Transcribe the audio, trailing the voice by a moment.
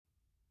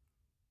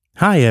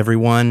Hi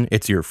everyone,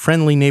 it's your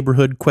friendly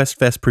neighborhood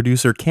QuestFest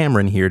producer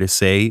Cameron here to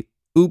say,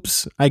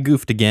 oops, I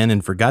goofed again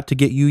and forgot to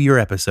get you your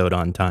episode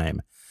on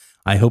time.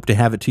 I hope to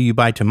have it to you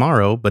by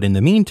tomorrow, but in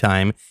the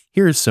meantime,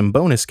 here's some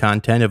bonus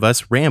content of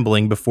us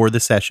rambling before the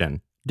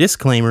session.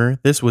 Disclaimer,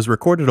 this was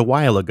recorded a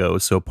while ago,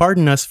 so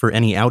pardon us for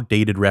any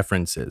outdated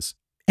references.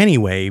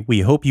 Anyway, we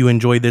hope you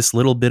enjoy this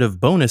little bit of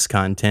bonus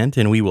content,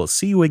 and we will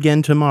see you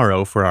again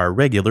tomorrow for our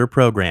regular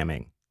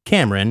programming.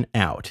 Cameron,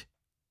 out.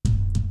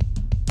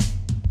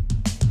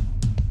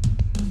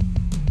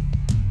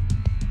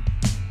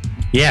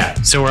 Yeah,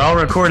 so we're all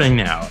recording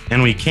now,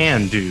 and we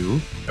can do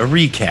a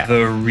recap.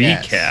 The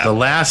recap. Yes. The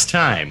last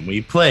time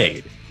we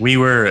played, we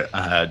were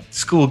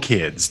school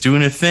kids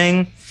doing a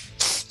thing,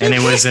 and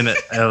it was an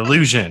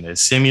illusion, a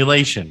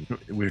simulation.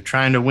 We were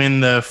trying to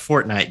win the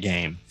Fortnite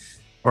game,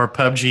 or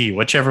PUBG,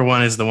 whichever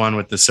one is the one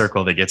with the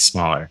circle that gets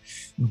smaller.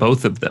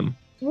 Both of them.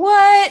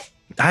 What?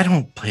 I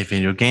don't play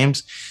video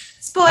games.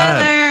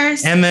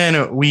 Spoilers. And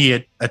then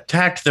we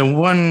attacked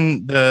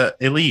the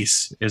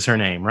Elise is her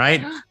name,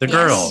 right? The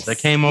girl that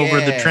came over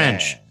the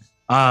trench.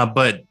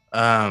 But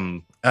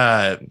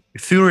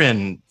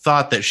Thurin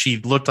thought that she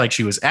looked like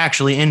she was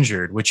actually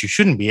injured, which you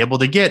shouldn't be able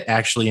to get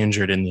actually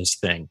injured in this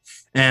thing.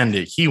 And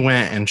he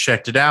went and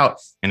checked it out,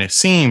 and it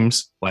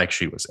seems like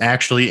she was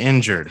actually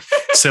injured.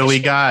 So we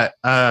got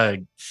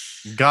Joffrey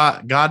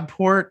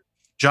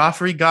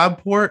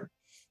Godport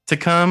to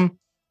come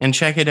and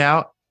check it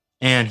out.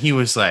 And he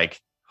was like,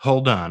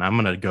 hold on, I'm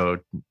going to go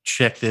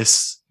check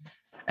this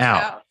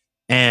out.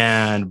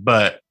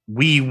 But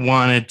we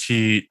wanted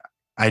to,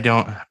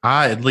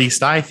 at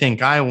least I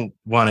think I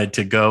wanted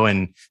to go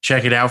and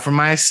check it out for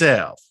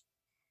myself.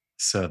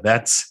 So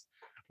that's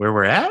where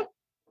we're at.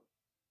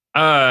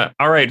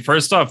 All right.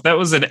 First off, that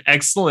was an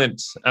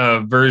excellent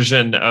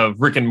version of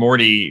Rick and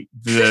Morty.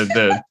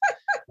 The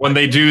when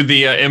they do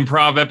the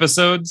improv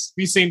episodes.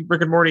 Have you seen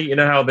Rick and Morty? You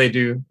know how they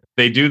do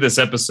this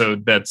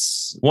episode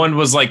that's one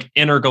was like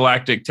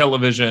intergalactic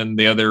television.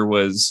 The other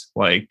was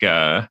like,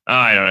 I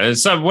don't know,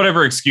 some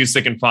whatever excuse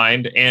they can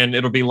find. And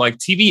it'll be like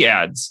TV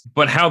ads.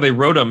 But how they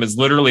wrote them is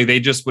literally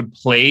they just would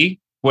play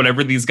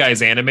whatever these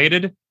guys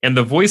animated, and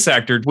the voice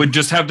actor would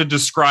just have to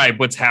describe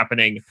what's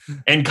happening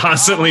and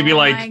constantly be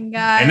like, and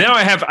now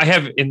I have,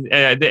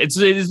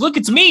 look,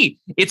 it's me.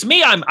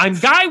 I'm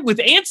guy with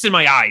ants in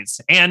my eyes,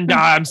 and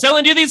I'm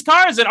selling you these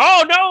cars, and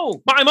oh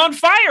no, I'm on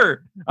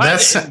fire.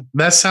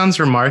 That sounds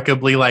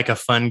remarkably like a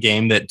fun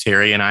game that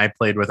Terry and I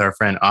played with our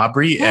friend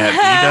Aubrey at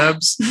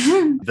B-Dubs.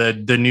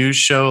 The news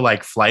show,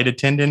 like Flight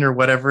Attendant or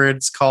whatever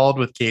it's called,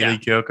 with Kaylee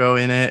Kyoko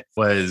in it,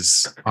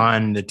 was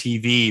on the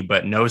TV,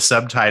 but no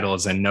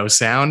subtitles and no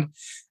sound.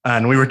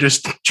 And we were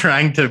just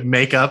trying to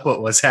make up what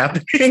was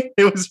happening.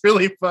 It was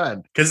really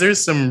fun because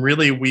there's some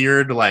really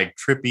weird, like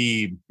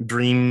trippy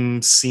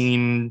dream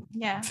scene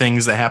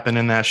things that happen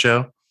in that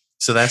show.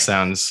 So that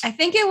sounds. I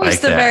think it was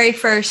like the very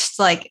first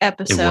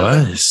episode.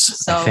 It was.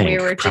 So we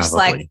were just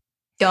like,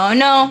 don't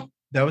know.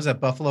 That was at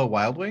Buffalo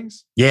Wild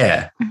Wings?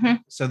 Yeah. Mm-hmm.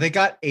 So they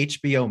got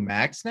HBO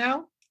Max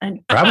now?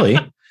 Probably.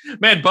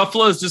 Man,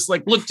 Buffalo's just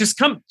like, look, just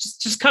come.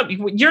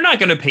 You're not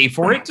going to pay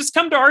for it. Just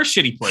come to our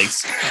shitty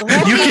place.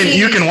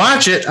 You can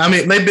watch it. I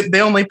mean,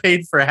 they only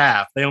paid for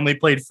half. They only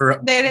paid for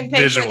They didn't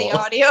pay visual. for the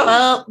audio.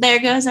 Well, there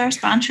goes our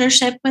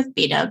sponsorship with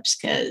B-Dubs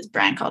because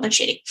Brian called it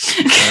shitty.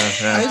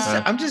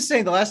 I'm just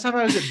saying, the last time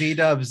I was at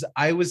B-Dubs,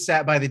 I was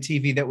sat by the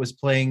TV that was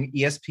playing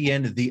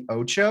ESPN The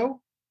Ocho.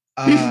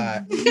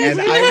 And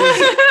I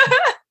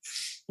was,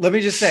 let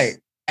me just say,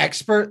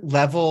 expert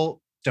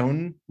level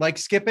stone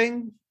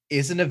skipping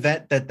is an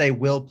event that they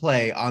will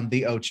play on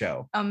the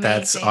Ocho. Amazing.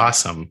 That's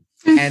awesome.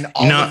 And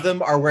all of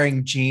them are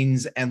wearing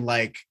jeans and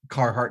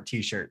Carhartt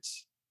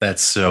t-shirts.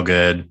 That's so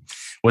good.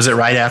 Was it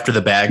right after the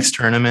bags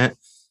tournament?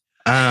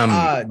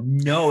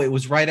 No, it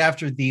was right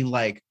after the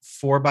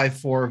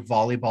 4x4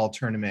 volleyball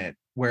tournament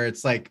where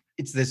it's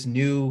this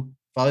new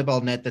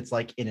volleyball net that's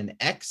in an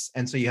X,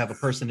 and so you have a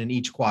person in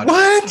each quadrant.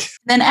 What?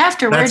 Then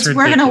afterwards,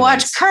 we're going to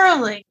watch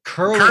curling.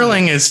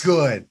 Curling is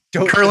good.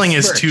 Curling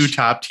is too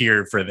top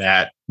tier for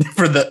that.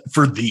 For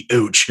the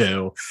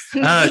Ocho.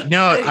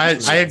 No,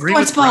 I agree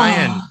with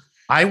Brian.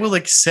 I will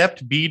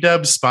accept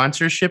B-Dub's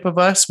sponsorship of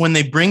us when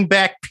they bring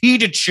back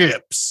pita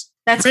chips.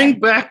 Bring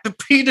back the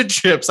pita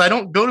chips. I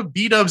don't go to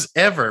B-Dubs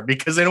ever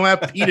because they don't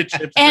have pita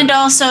chips. And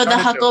also the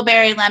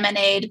Huckleberry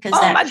lemonade because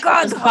my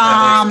God, the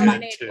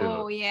bomb.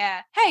 Oh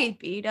yeah. Hey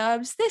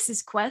B-Dubs, this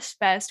is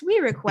QuestFest. We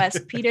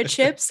request pita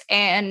chips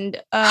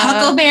and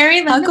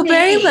Huckleberry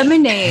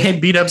lemonade. Hey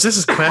B-Dubs, this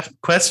is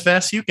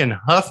QuestFest. You can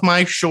huff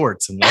my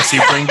shorts unless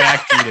you bring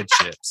back pita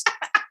chips.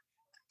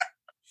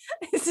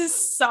 This is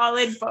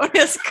solid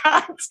bonus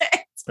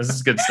content. This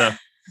is good stuff.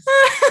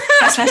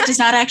 QuestFest does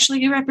not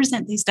actually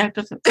represent these type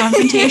of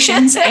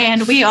confrontations,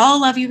 and we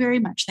all love you very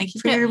much. Thank you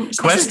for your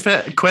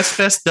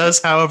QuestFest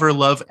does, however,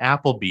 love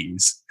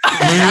Applebee's.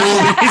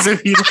 Please,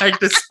 if you'd like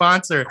to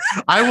sponsor,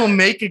 I will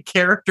make a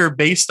character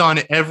based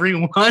on every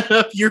one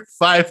of your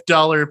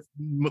 $5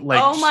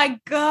 oh my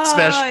God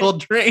special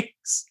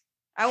drinks.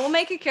 I will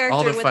make a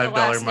character with the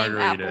last name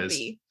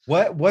Applebee.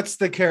 What's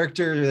the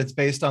character that's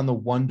based on the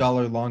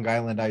 $1 Long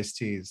Island iced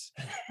teas?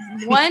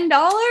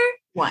 $1?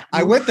 What?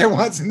 I went there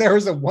once and there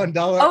was a $1.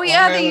 Oh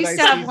yeah, they used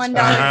to have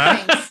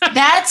 $1 things.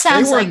 That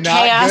sounds were like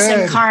not chaos good.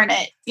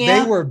 incarnate.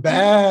 Yeah, They were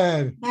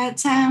bad. that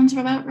sounds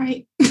about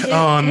right.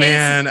 Oh His-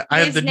 man, I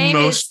have his the name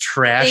most is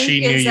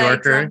trashy Think New is how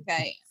Yorker. drunk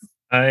I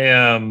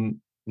I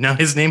No,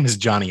 his name is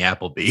Johnny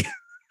Appleby.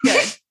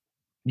 Good.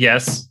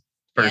 yes.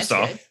 First Yes,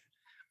 off, good.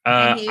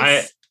 And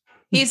I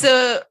he's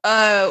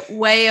a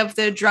way of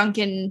the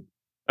drunken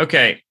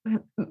okay.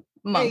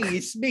 monk. Hey,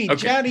 it's me, Okay.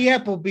 Johnny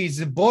Applebee's.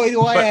 And boy,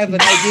 do I have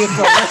an idea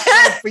for a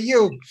restaurant for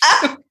you.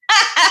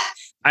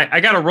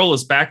 I got to roll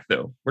us back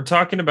though. You're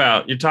talking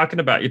about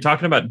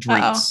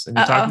drinks, and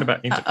you're talking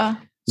about.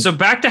 So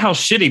back to how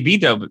shitty B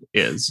Dub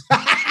is.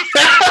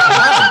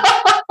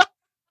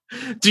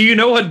 Do you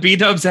know what B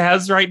Dubs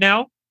has right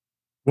now?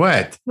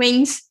 What?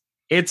 Wings.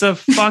 It's a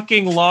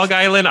fucking Long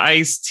Island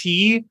iced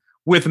tea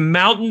with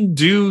Mountain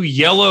Dew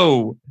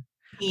yellow.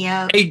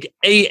 Yeah.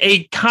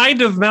 A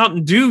kind of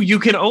Mountain Dew you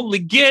can only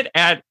get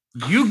at,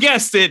 you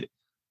guessed it,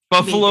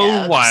 Buffalo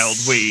B-Dubs. Wild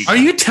Wings. Are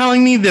you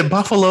telling me that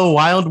Buffalo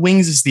Wild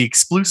Wings is the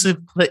exclusive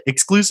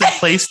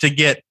place to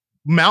get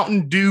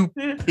Mountain Dew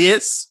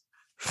piss?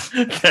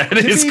 That To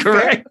is be fair,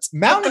 correct.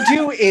 Mountain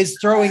Dew is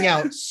throwing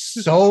out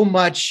so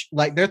much,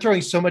 like they're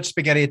throwing so much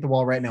spaghetti at the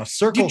wall right now.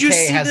 Circle Did you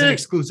K see has an the-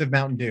 exclusive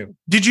Mountain Dew.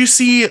 Did you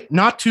see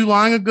not too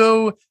long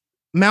ago,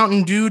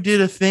 Mountain Dew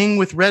did a thing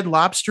with Red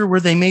Lobster where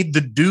they made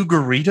the Dew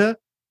Garita?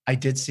 I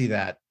did see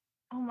that.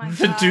 Oh my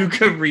The god.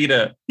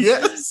 Ducarita.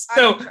 Yes. I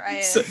So, would try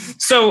it.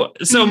 so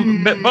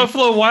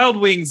Buffalo Wild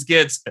Wings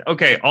gets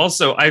okay.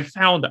 Also, I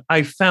found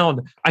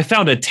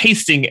a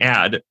tasting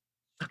ad.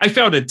 I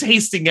found a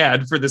tasting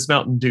ad for this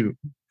Mountain Dew.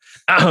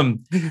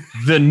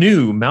 The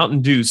new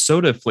Mountain Dew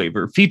soda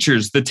flavor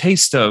features the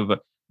taste of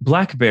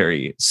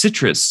blackberry,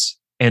 citrus,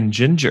 and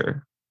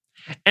ginger.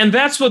 And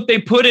that's what they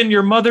put in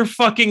your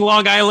motherfucking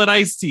Long Island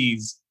iced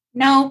teas.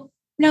 No,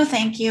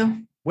 thank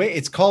you. Wait,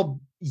 it's called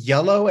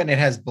yellow and it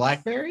has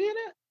blackberry in it?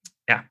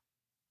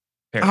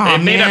 Oh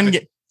It made up- man,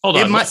 hold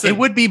on. listen. it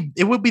would be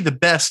the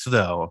best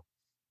though.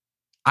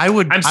 I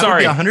would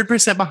sorry. be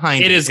 100%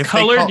 behind it. It is if they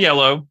colored call-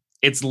 yellow.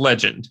 It's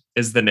Legend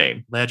is the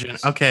name. Legend.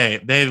 Okay,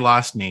 they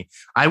lost me.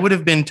 I would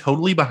have been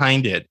totally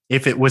behind it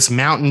if it was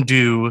Mountain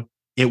Dew.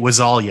 It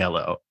was all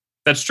yellow.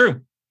 That's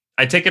true.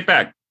 I take it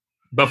back.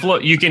 Buffalo,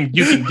 you can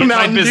get my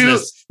Mountain Dew.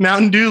 business.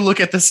 Mountain Dew.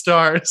 Look at the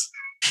stars.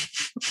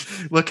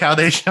 Look how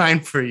they shine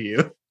for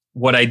you.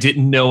 What I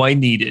didn't know I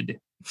needed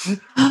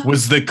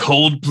was the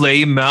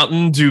Coldplay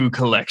Mountain Dew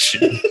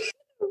collection.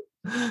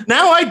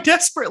 Now I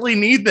desperately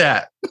need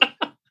that.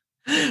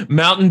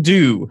 Mountain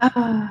Dew,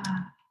 Uh,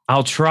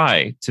 I'll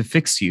try to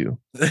fix you.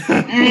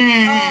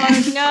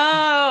 mm, Oh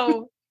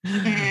no.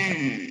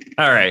 mm.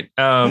 All right.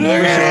 We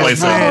should play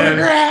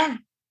some.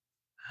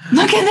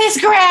 Look at this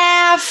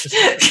graph.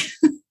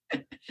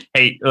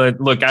 Hey,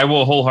 look, I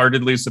will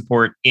wholeheartedly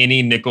support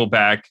any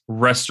Nickelback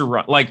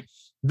restaurant. Like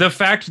the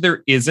fact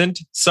there isn't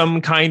some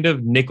kind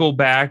of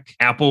Nickelback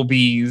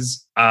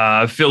Applebee's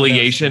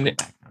affiliation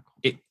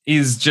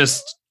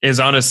is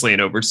honestly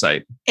an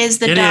oversight.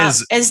 Is It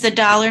the is. the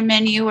dollar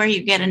menu where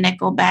you get a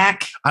nickel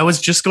back? I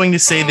was just going to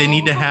say they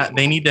need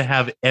to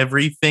have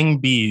everything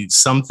be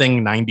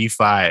something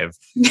 95.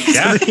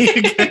 Yeah. So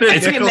you get a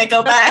It's a nickel-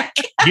 nickel back.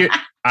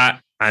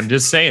 I'm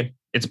just saying,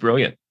 it's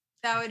brilliant.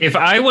 That would If be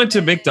I went to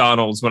good.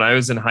 McDonald's when I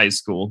was in high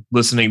school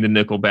listening to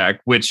Nickelback,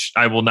 which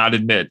I will not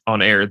admit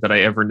on air that I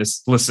ever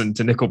listened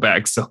to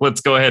Nickelback, so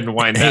let's go ahead and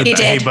wind that He back.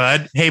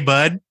 did. Hey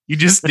bud, you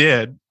just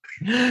did.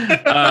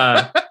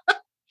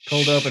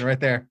 Cold open right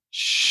there.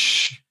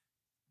 Shh.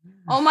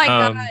 Oh my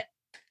Um, god.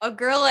 A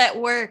girl at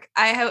work.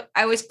 I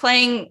was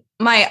playing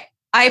my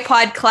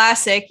iPod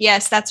Classic.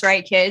 Yes, that's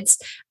right, kids.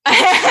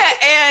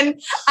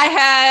 And I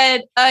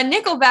had a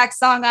Nickelback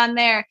song on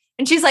there.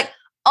 And she's like,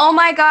 "Oh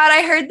my god,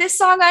 I heard this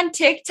song on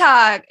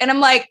TikTok." And I'm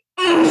like,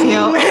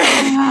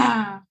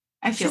 I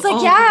feel she's like,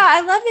 old. "Yeah,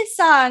 I love this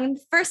song.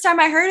 The first time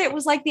I heard it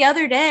was like the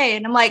other day."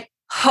 And I'm like,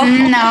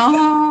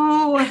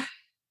 No.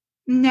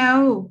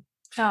 No.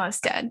 Oh, it's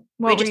dead.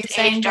 We What were you just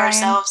saying, aged Brian?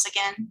 ourselves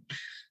again.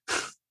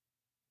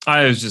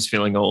 I was just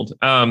feeling old.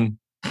 I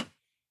was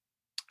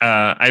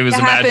That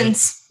imagining.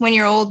 happens when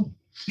you're old.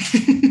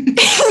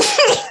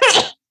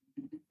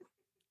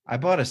 I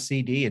bought a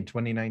CD in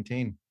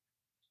 2019.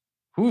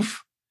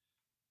 Oof.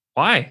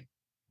 Why?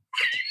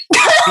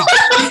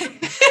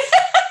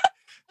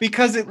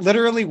 Because it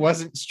literally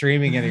wasn't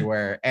streaming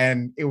anywhere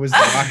and it was the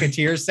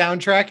Rocketeer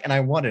soundtrack and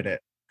I wanted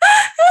it.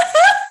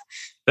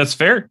 That's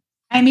fair.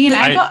 I mean,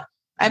 I-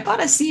 I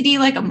bought a CD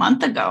like a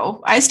month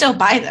ago. I still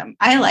buy them.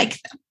 I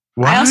like them.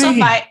 I also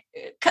buy.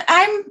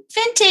 I'm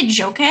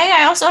vintage. Okay.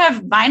 I also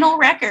have vinyl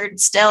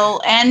records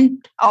still,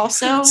 and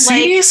also like.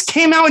 CDs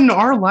came out in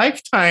our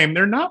lifetime.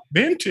 They're not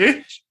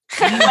vintage.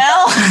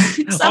 Well,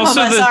 some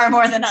Also of us the- are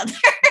more than others.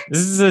 This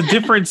is the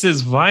difference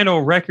is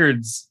vinyl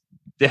records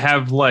to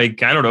have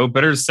like, I don't know,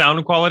 better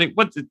sound quality.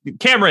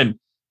 Cameron,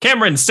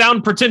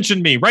 sound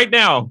pretension me right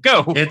now.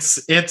 Go.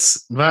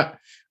 It's but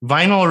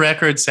Vinyl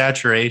record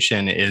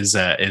saturation is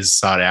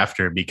sought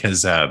after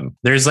because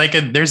there's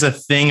a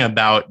thing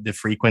about the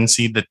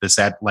frequency that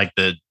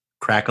the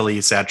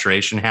crackly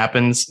saturation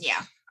happens.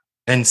 Yeah.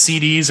 And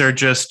CDs are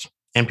just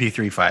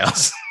MP3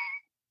 files.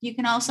 You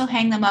can also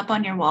hang them up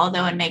on your wall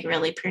though and make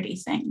really pretty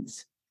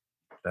things.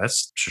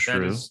 That's true.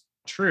 That is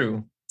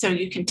true. So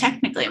you can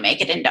technically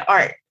make it into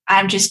art.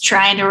 I'm just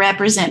trying to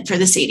represent for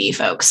the CD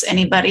folks.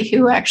 Anybody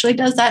who actually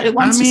does that who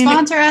wants to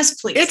sponsor us,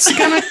 please.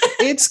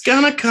 It's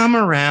gonna come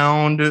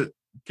around.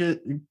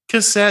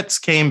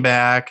 Cassettes came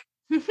back.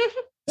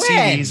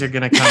 CDs are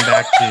gonna come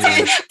back too.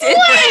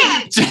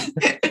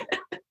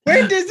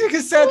 When did the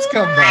cassettes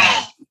come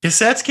back?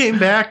 Cassettes came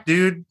back,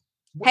 dude.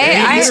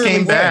 Hey, CDs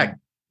came back.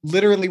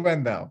 Literally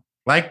when though?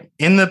 Like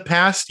in the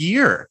past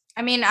year.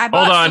 I mean, I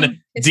bought Hold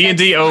on.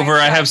 D&D over.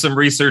 I have some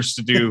research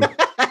to do.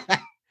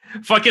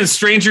 Fucking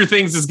Stranger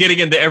Things is getting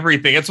into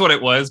everything. That's what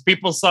it was.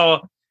 People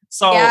saw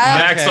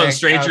Max on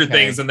Stranger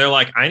Things and they're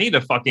like, I need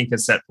a fucking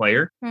cassette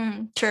player.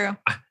 True.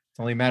 It's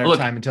only a matter of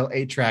time until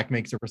 8-track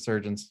makes a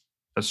resurgence.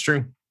 That's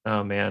true.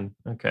 Oh, man.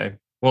 Okay.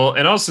 Well,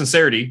 in all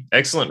sincerity,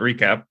 excellent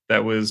recap.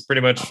 That was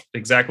pretty much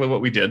exactly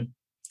what we did.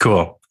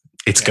 Cool.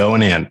 It's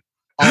going in.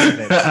 All of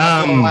it.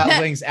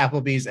 Wild Wings,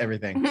 Applebee's,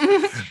 everything.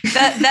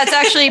 That's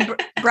actually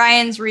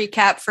Brian's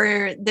recap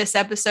for this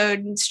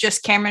episode. It's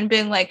just Cameron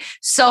being like,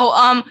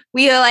 so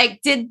we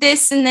did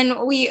this and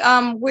then we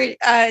did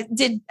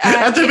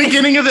at the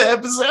beginning of the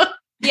episode.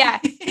 Yeah.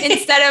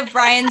 Instead of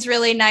Brian's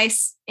really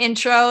nice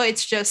intro,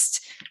 it's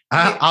just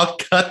I'll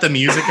cut the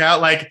music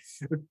out like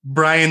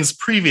Brian's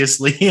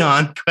previously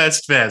on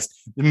Quest Fest.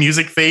 The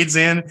music fades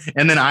in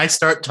and then I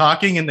start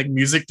talking and the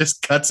music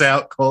just cuts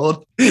out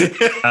cold.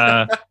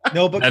 No,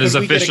 but that is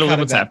officially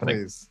what's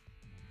happening. Please?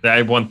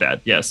 I want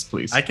that. Yes,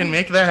 please. I can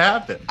make that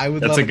happen. I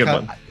would That's love a good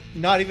one.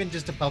 Not even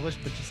just to publish,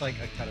 but just like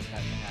a cut of that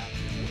in half.